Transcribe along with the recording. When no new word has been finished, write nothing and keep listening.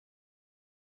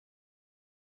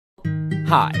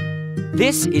Hi,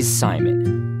 this is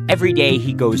Simon. Every day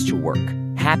he goes to work,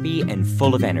 happy and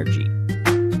full of energy.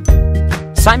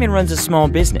 Simon runs a small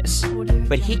business,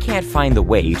 but he can't find the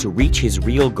way to reach his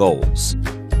real goals.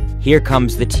 Here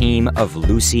comes the team of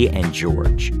Lucy and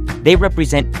George. They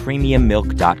represent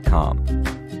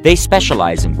premiumilk.com. They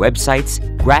specialize in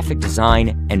websites, graphic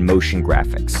design, and motion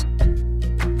graphics.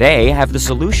 They have the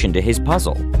solution to his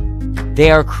puzzle.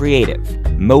 They are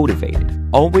creative, motivated,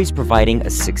 always providing a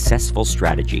successful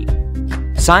strategy.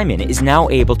 Simon is now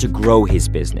able to grow his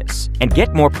business and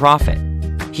get more profit.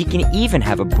 He can even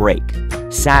have a break,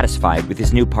 satisfied with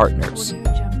his new partners.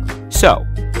 So,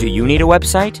 do you need a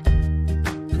website?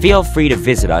 Feel free to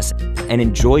visit us and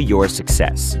enjoy your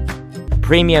success.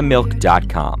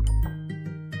 premiumilk.com